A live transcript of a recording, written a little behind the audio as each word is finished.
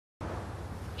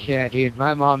Yeah, dude,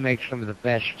 my mom makes some of the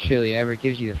best chili ever.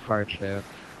 Gives you the farts, though.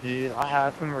 Dude, I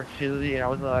had some more chili, and I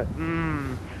was like,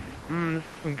 this is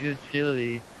some good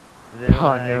chili. Then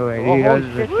Oh, no way, oh, dude. I was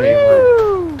the shit.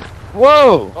 same way.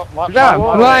 Whoa! Oh, Is that a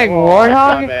flying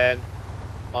warthog? My bad.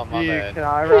 Oh, my Dude, bad. can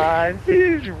I ride?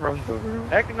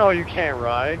 Heck no, you can't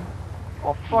ride.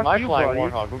 Oh, fuck My you, flying buddy.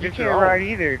 warthog. Go You get your can't own. ride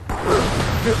either.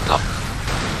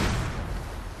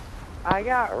 I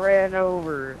got ran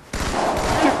over.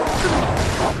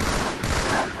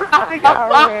 I got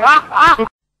ran.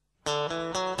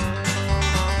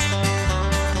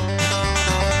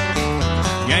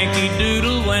 Yankee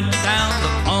Doodle went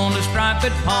down on the striped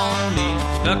pony,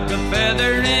 stuck a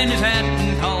feather in his hat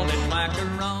and called it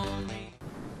macaroni.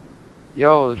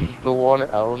 Yo, this is the one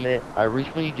element. I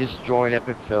recently just joined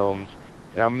Epic Films,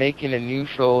 and I'm making a new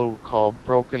show called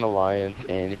Broken Alliance,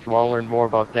 and if you want to learn more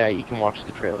about that, you can watch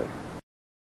the trailer.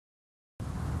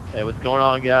 Hey, what's going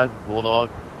on, guys? Bulldog.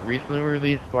 Recently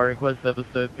released Spartan Quest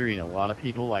Episode 3, and a lot of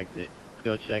people liked it. Let's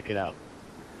go check it out.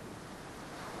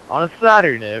 On a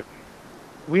sadder note,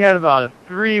 we had about a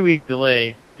 3-week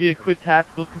delay due to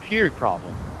QuickTactical's computer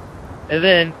problem. And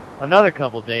then another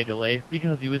couple-day delay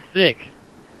because he was sick.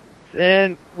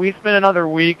 And we spent another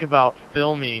week about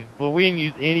filming, but we didn't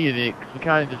use any of it because we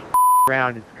kind of just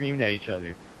around and screamed at each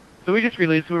other. So we just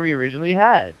released what we originally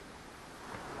had.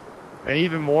 And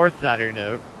even more sadder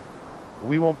note,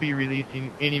 we won't be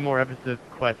releasing any more episodes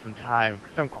for quite some time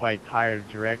because I'm quite tired of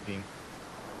directing.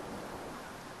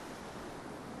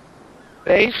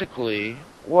 Basically,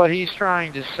 what he's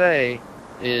trying to say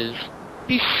is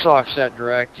he sucks at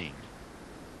directing.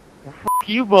 Well, f***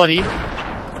 you, buddy.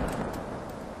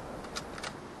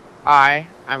 Hi,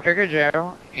 I'm Kicker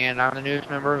Joe, and I'm the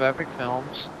newest member of Epic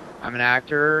Films. I'm an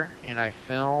actor, and I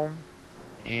film,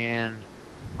 and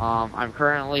I'm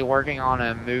currently working on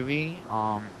a movie.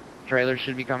 Trailer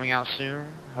should be coming out soon.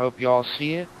 Hope you all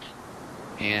see it.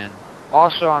 And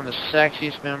also, I'm the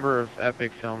sexiest member of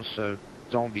Epic Films, so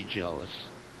don't be jealous.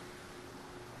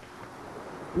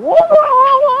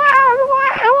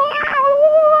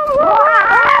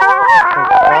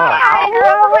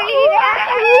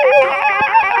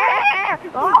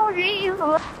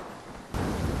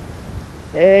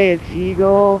 Hey, it's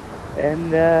Eagle,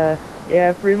 and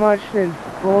yeah, pretty much since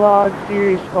Bulldog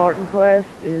series Spartan Quest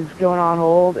is going on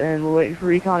hold, and we're waiting for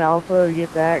Recon Alpha to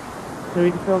get back so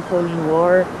we can film Soldiers of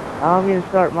War, I'm going to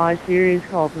start my series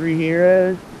called 3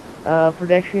 Heroes.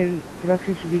 Production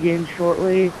should begin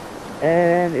shortly,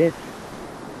 and it's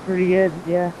pretty good,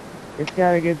 yeah. It's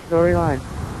got a good storyline,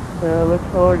 so look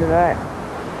forward to that.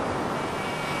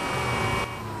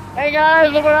 Hey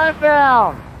guys, look what I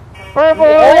found! Purple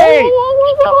Haze!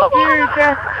 Dude,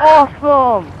 that's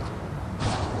awesome!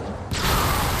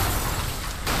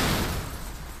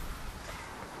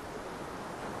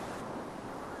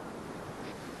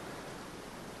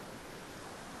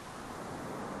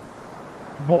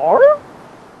 What?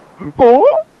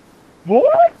 What?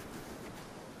 What?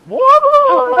 What?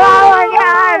 Oh my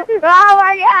god! Oh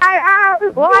my god!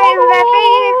 Oh, why is that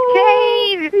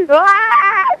Phoenix cave?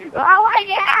 Ah! Oh my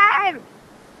god!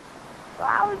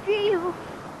 Oh Jesus!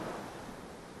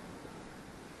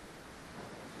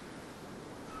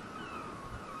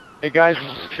 Hey guys,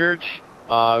 this is Church.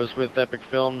 I was with Epic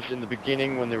Films in the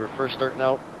beginning when they were first starting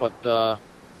out, but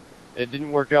it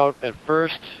didn't work out at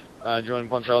first. I joined a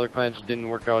bunch of other clients, it didn't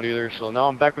work out either, so now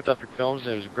I'm back with Epic Films,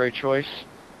 and it was a great choice.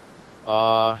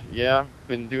 Yeah,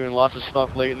 been doing lots of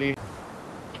stuff lately.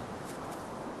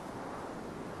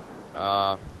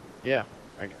 Yeah,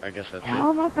 I guess that's it.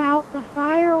 Tell them about the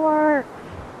fireworks!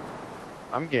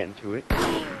 I'm getting to it.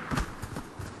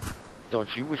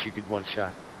 Don't you wish you could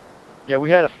one-shot? Yeah,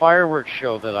 we had a fireworks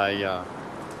show that I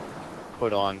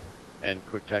put on and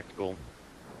QuickTactical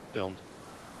filmed.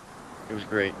 It was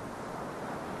great.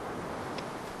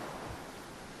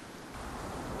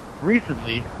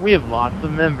 Recently, we have lost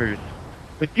some members,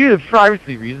 but due to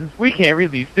privacy reasons, we can't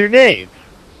release their names.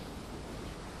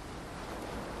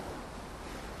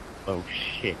 Oh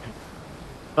shit.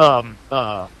 On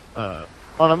a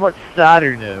much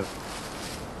sadder note,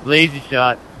 Lazy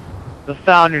Shot, the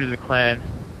founder of the clan,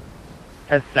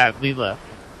 has sadly left.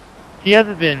 He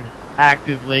hasn't been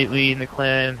active lately in the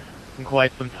clan in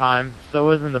quite some time, so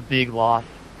it wasn't a big loss,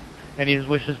 and he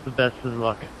wishes the best of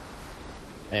luck,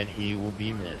 and he will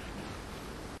be missed.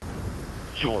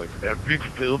 Join Epic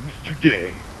Films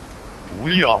today.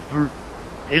 We offer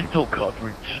dental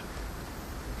coverage.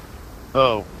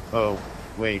 Oh,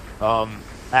 wait,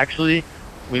 actually,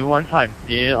 we one time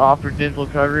did offer dental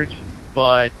coverage,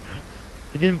 but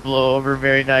it didn't blow over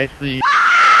very nicely,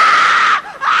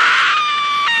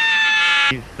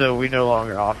 so we no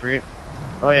longer offer it.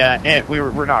 Oh yeah, and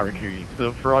we're not recruiting.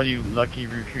 So for all you lucky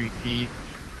recruitees,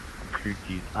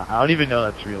 I don't even know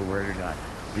if that's a real word or not.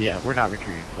 But yeah, we're not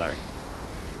recruiting. Sorry.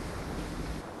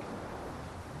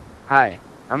 Hi,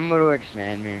 I'm Little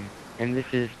X-Man, and this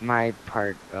is my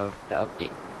part of the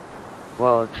update.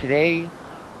 Well, today,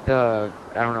 I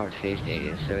don't know what today's date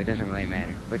is, so it doesn't really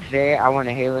matter. But today, I won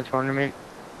a Halo tournament,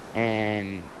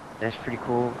 and that's pretty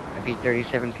cool. I beat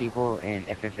 37 people in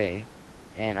FFA,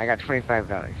 and I got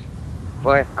 $25.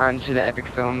 But on to the Epic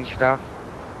Film stuff.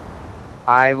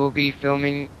 I will be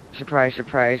filming, surprise,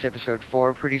 surprise, episode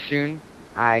 4 pretty soon.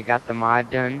 I got the mod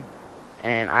done.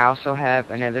 And I also have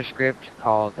another script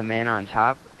called The Man on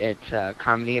Top. It's a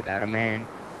comedy about a man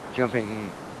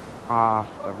jumping off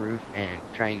a roof and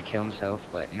trying to kill himself,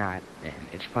 but not. And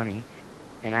it's funny.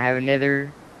 And I have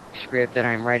another script that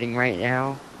I'm writing right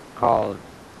now called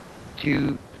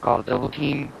Double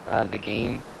Team, the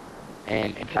game.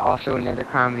 And it's also another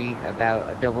comedy about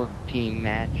a double team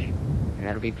match. And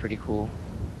that'll be pretty cool.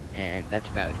 And that's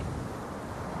about it.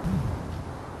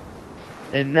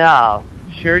 And now,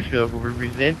 Churchill will be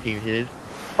presenting his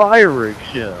fireworks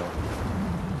show.